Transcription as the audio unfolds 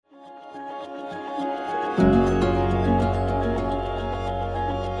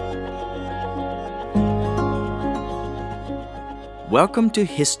Welcome to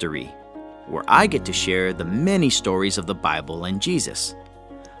History, where I get to share the many stories of the Bible and Jesus.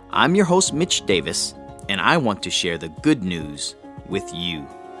 I'm your host, Mitch Davis, and I want to share the good news with you.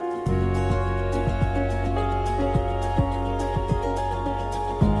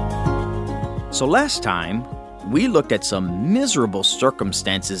 So last time, we looked at some miserable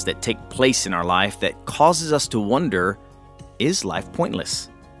circumstances that take place in our life that causes us to wonder, is life pointless?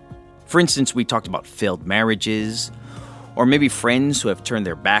 For instance, we talked about failed marriages, or maybe friends who have turned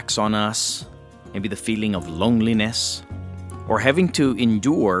their backs on us, maybe the feeling of loneliness, or having to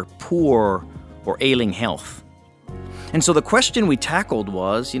endure poor or ailing health. And so the question we tackled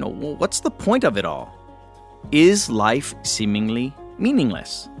was, what's the point of it all? Is life seemingly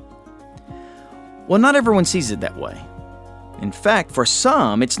meaningless? Well, not everyone sees it that way. In fact, for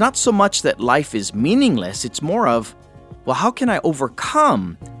some, it's not so much that life is meaningless, it's more of, how can I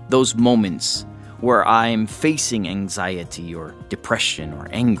overcome those moments where I'm facing anxiety or depression or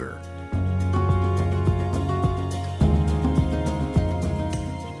anger?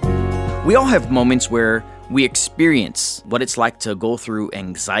 We all have moments where we experience what it's like to go through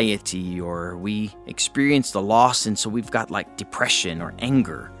anxiety, or we experience the loss, and so we've got depression or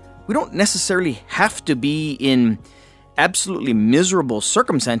anger. We don't necessarily have to be in absolutely miserable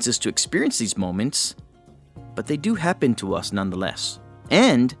circumstances to experience these moments, but they do happen to us nonetheless.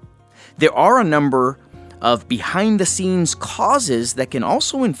 And there are a number of behind-the-scenes causes that can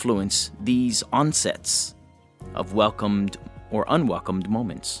also influence these onsets of welcomed or unwelcomed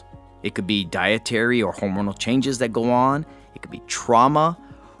moments. It could be dietary or hormonal changes that go on. It could be trauma,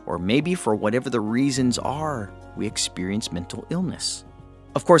 or maybe for whatever the reasons are, we experience mental illness.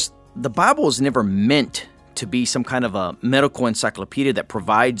 Of course, the Bible is never meant to be some kind of a medical encyclopedia that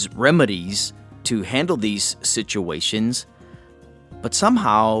provides remedies to handle these situations. But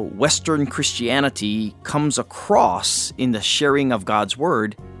somehow, Western Christianity comes across in the sharing of God's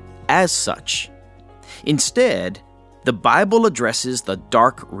Word as such. Instead, the Bible addresses the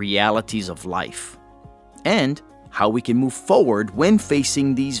dark realities of life and how we can move forward when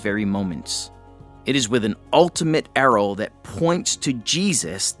facing these very moments. It is with an ultimate arrow that points to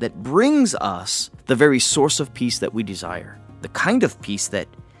Jesus that brings us the very source of peace that we desire, the kind of peace that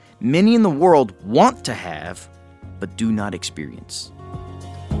many in the world want to have but do not experience.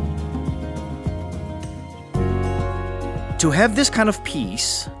 To have this kind of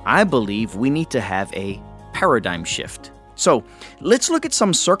peace, I believe we need to have a paradigm shift. So let's look at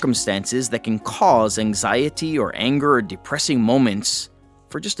some circumstances that can cause anxiety or anger or depressing moments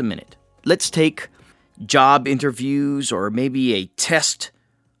for just a minute. Let's take job interviews, or maybe a test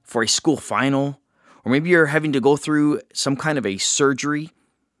for a school final, or maybe you're having to go through some kind of a surgery,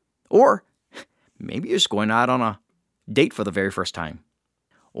 or maybe you're just going out on a date for the very first time.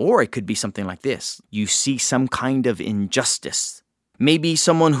 Or it could be something like this. You see some kind of injustice. Maybe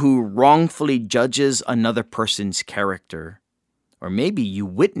someone who wrongfully judges another person's character. Or maybe you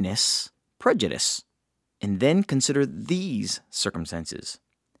witness prejudice. And then consider these circumstances.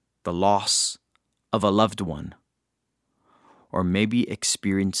 The loss of a loved one. Or maybe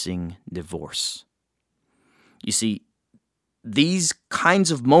experiencing divorce. You see, these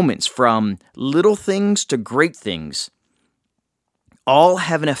kinds of moments, from little things to great things, all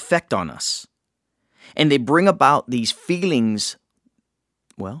have an effect on us. And they bring about these feelings,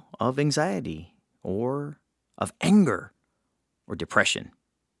 of anxiety, or of anger, or depression.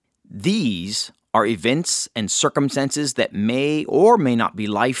 These are events and circumstances that may or may not be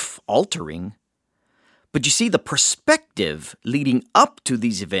life-altering. But you see, the perspective leading up to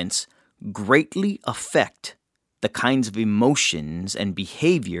these events greatly affect the kinds of emotions and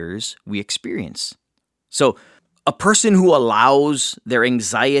behaviors we experience. So, a person who allows their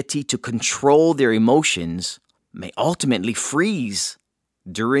anxiety to control their emotions may ultimately freeze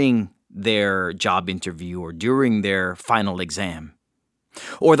during their job interview or during their final exam.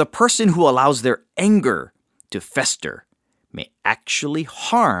 Or the person who allows their anger to fester may actually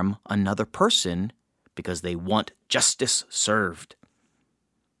harm another person because they want justice served.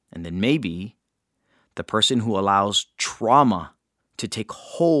 And then maybe the person who allows trauma to take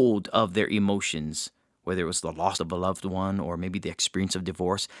hold of their emotions, whether it was the loss of a loved one or maybe the experience of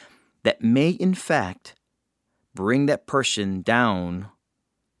divorce, that may in fact bring that person down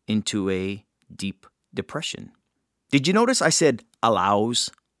into a deep depression. Did you notice I said allows?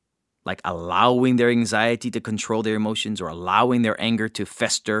 Like allowing their anxiety to control their emotions, or allowing their anger to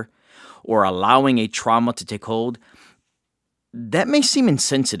fester, or allowing a trauma to take hold. That may seem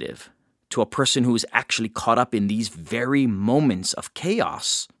insensitive to a person who is actually caught up in these very moments of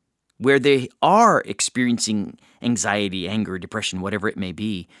chaos where they are experiencing anxiety, anger, depression, whatever it may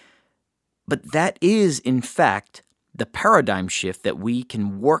be. But that is, in fact, the paradigm shift that we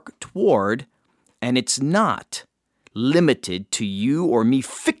can work toward, and it's not limited to you or me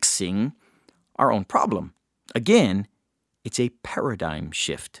fixing our own problem. Again, it's a paradigm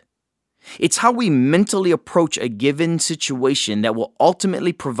shift. It's how we mentally approach a given situation that will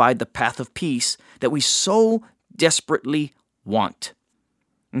ultimately provide the path of peace that we so desperately want.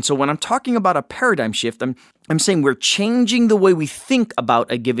 And so when I'm talking about a paradigm shift, I'm saying we're changing the way we think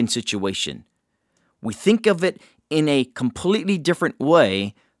about a given situation. We think of it in a completely different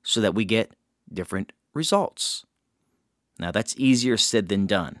way so that we get different results. Now, that's easier said than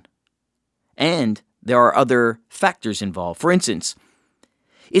done. And there are other factors involved. For instance,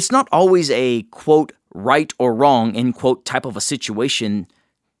 it's not always a, quote, right or wrong, end quote, type of a situation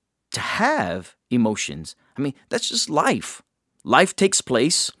to have emotions. I mean, that's just life. Life takes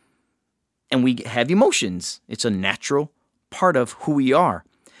place, and we have emotions. It's a natural part of who we are.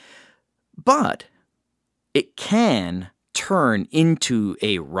 But it can turn into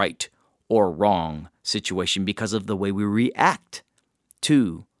a right or wrong situation because of the way we react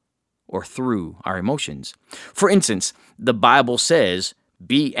to or through our emotions. For instance, the Bible says,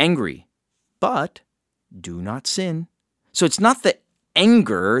 be angry, but do not sin. So it's not the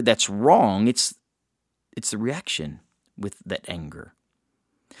anger that's wrong, it's the reaction with that anger.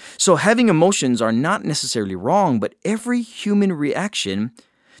 So having emotions are not necessarily wrong, but every human reaction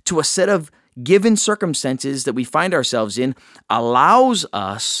to a set of given circumstances that we find ourselves in allows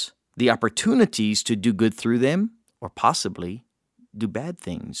us the opportunities to do good through them or possibly do bad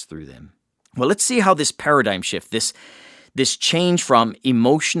things through them. Well, let's see how this paradigm shift, this change from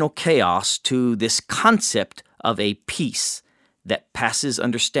emotional chaos to this concept of a peace that passes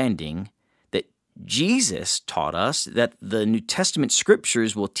understanding that Jesus taught us, that the New Testament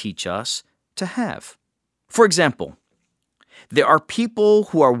scriptures will teach us to have. For example, there are people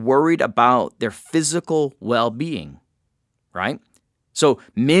who are worried about their physical well-being, right? So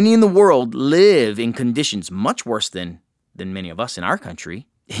many in the world live in conditions much worse than many of us in our country,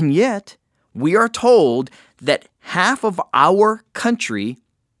 and yet we are told that half of our country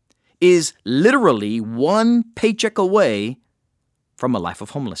is literally one paycheck away from a life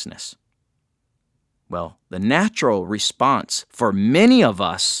of homelessness. Well, the natural response for many of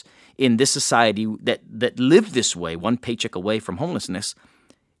us in this society that live this way, one paycheck away from homelessness,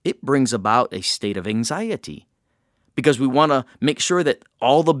 it brings about a state of anxiety because we want to make sure that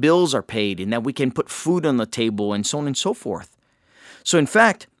all the bills are paid and that we can put food on the table and so on and so forth. So in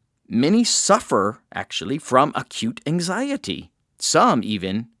fact, many suffer actually from acute anxiety, some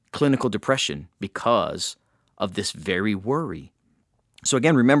even clinical depression because of this very worry. So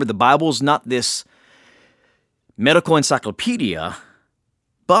again, remember, the Bible is not this medical encyclopedia,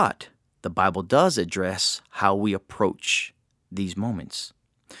 but the Bible does address how we approach these moments.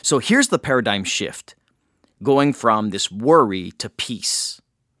 So here's the paradigm shift, going from this worry to peace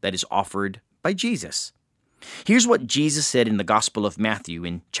that is offered by Jesus. Here's what Jesus said in the Gospel of Matthew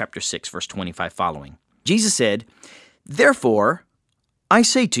in chapter 6, verse 25 following. Jesus said, "Therefore, I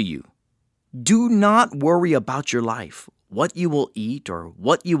say to you, do not worry about your life, what you will eat or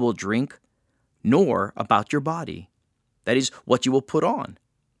what you will drink, nor about your body, that is, what you will put on.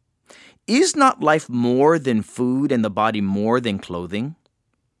 Is not life more than food and the body more than clothing?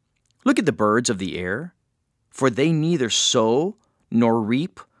 Look at the birds of the air, for they neither sow nor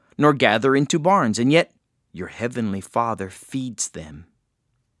reap nor gather into barns, and yet your heavenly Father feeds them.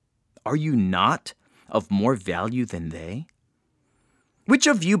 Are you not of more value than they? Which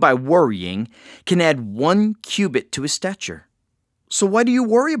of you by worrying can add 1 cubit to his stature? So why do you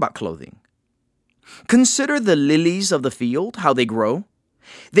worry about clothing? Consider the lilies of the field, how they grow.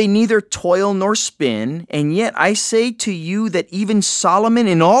 They neither toil nor spin, and yet I say to you that even Solomon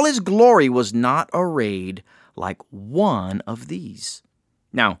in all his glory was not arrayed like one of these.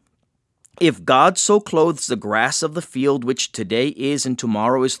 Now, if God so clothes the grass of the field, which today is and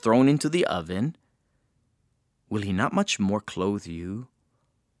tomorrow is thrown into the oven, will he not much more clothe you,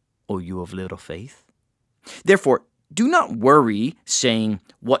 O you of little faith? Therefore, do not worry, saying,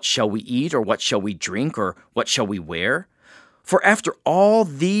 what shall we eat, or what shall we drink, or what shall we wear? For after all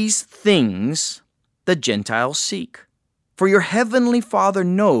these things the Gentiles seek. For your heavenly Father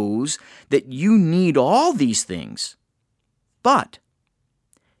knows that you need all these things. But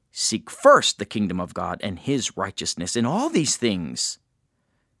seek first the kingdom of God and his righteousness, and all these things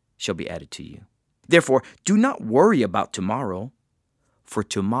shall be added to you. Therefore, do not worry about tomorrow, for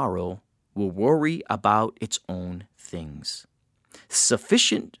tomorrow will worry about its own things.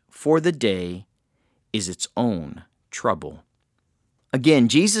 Sufficient for the day is its own trouble. Again,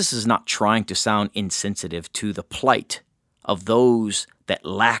 Jesus is not trying to sound insensitive to the plight of those that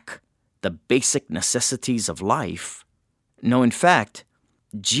lack the basic necessities of life. No, in fact,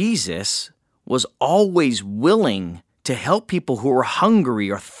 Jesus was always willing to help people who are hungry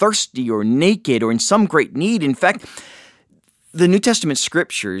or thirsty or naked or in some great need. In fact, the New Testament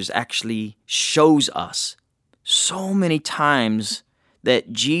scriptures actually shows us so many times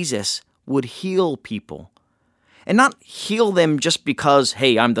that Jesus would heal people. And not heal them just because,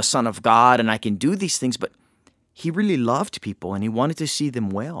 hey, I'm the Son of God and I can do these things, but he really loved people and he wanted to see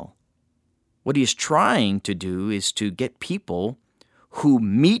them well. What he is trying to do is to get people who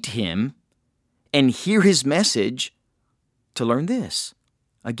meet him and hear his message to learn this.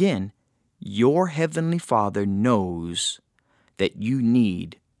 Again, your heavenly Father knows that you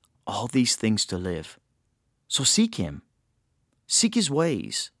need all these things to live. So seek him. Seek his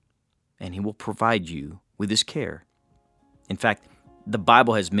ways, and he will provide you with his care. In fact, the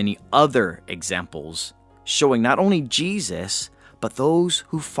Bible has many other examples showing not only Jesus, but those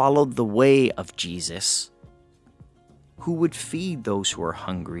who followed the way of Jesus, who would feed those who are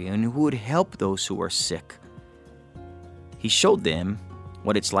hungry and who would help those who are sick. He showed them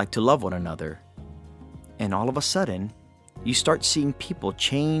what it's like to love one another. And all of a sudden, you start seeing people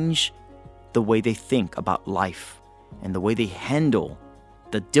change the way they think about life and the way they handle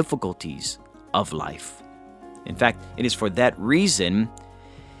the difficulties of life. In fact, it is for that reason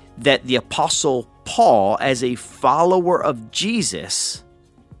that the Apostle Paul, as a follower of Jesus,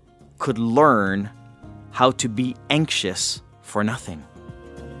 could learn how to be anxious for nothing.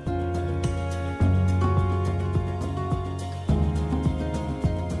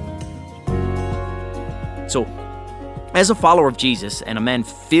 So, as a follower of Jesus and a man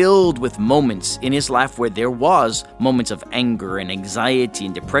filled with moments in his life where there was moments of anger and anxiety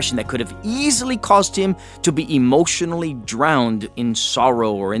and depression that could have easily caused him to be emotionally drowned in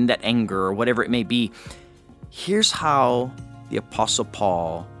sorrow or in that anger or whatever it may be, here's how the Apostle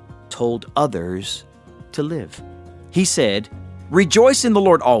Paul told others to live. He said, "Rejoice in the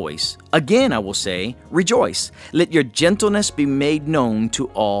Lord always. Again, I will say, rejoice. Let your gentleness be made known to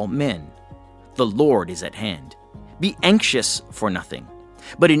all men. The Lord is at hand. Be anxious for nothing,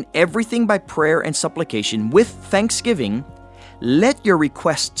 but in everything by prayer and supplication with thanksgiving, let your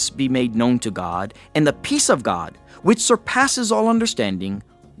requests be made known to God, and the peace of God, which surpasses all understanding,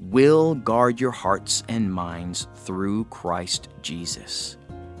 will guard your hearts and minds through Christ Jesus."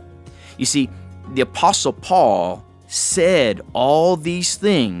 You see, the Apostle Paul said all these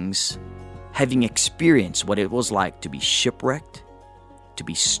things having experienced what it was like to be shipwrecked, to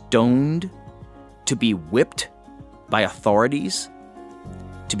be stoned, to be whipped by authorities,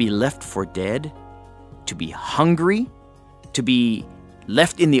 to be left for dead, to be hungry, to be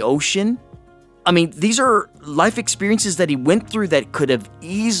left in the ocean. I mean, these are life experiences that he went through that could have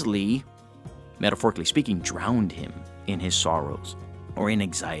easily, metaphorically speaking, drowned him in his sorrows or in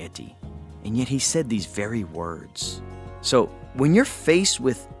anxiety. And yet he said these very words. So when you're faced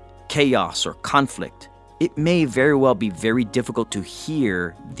with chaos or conflict, it may very well be very difficult to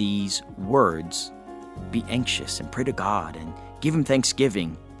hear these words. Be anxious and pray to God and give him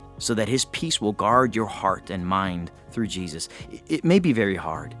thanksgiving so that his peace will guard your heart and mind through Jesus. It may be very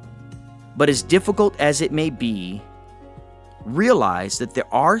hard, but as difficult as it may be, realize that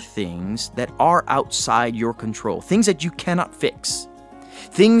there are things that are outside your control, things that you cannot fix,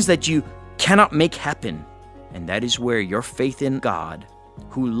 things that you cannot make happen. And that is where your faith in God,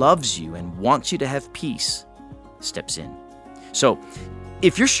 who loves you and wants you to have peace, steps in. So,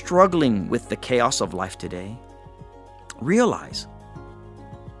 if you're struggling with the chaos of life today, realize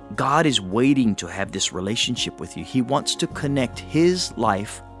God is waiting to have this relationship with you. He wants to connect his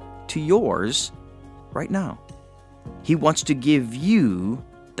life to yours right now. He wants to give you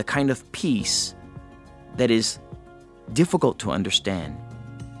the kind of peace that is difficult to understand,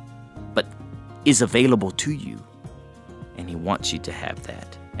 but is available to you. And he wants you to have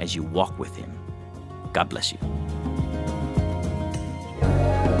that as you walk with him. God bless you.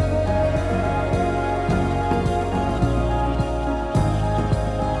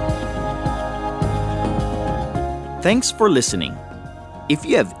 Thanks for listening. If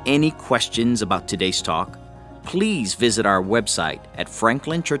you have any questions about today's talk, please visit our website at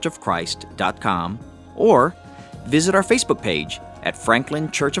franklinchurchofchrist.com or visit our Facebook page at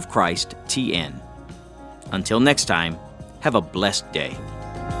Franklin Church of Christ TN. Until next time, have a blessed day.